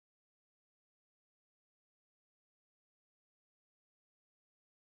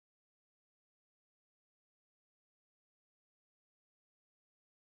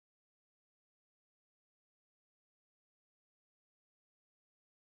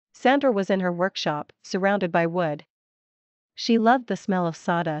Sandra was in her workshop, surrounded by wood. She loved the smell of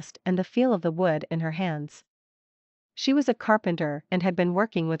sawdust and the feel of the wood in her hands. She was a carpenter and had been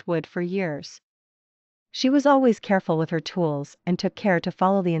working with wood for years. She was always careful with her tools and took care to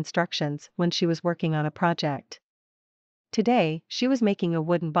follow the instructions when she was working on a project. Today, she was making a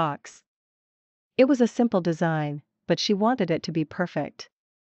wooden box. It was a simple design, but she wanted it to be perfect.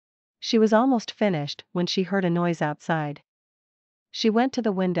 She was almost finished when she heard a noise outside. She went to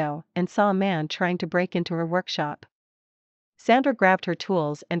the window and saw a man trying to break into her workshop. Sandra grabbed her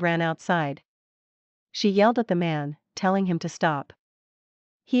tools and ran outside. She yelled at the man, telling him to stop.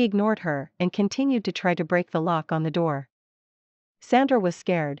 He ignored her and continued to try to break the lock on the door. Sandra was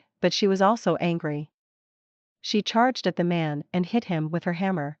scared, but she was also angry. She charged at the man and hit him with her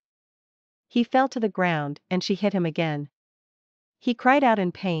hammer. He fell to the ground and she hit him again. He cried out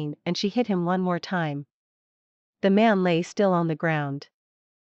in pain and she hit him one more time. The man lay still on the ground.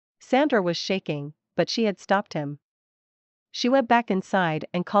 Sandra was shaking, but she had stopped him. She went back inside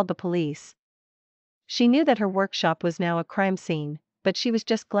and called the police. She knew that her workshop was now a crime scene, but she was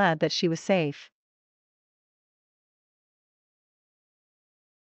just glad that she was safe.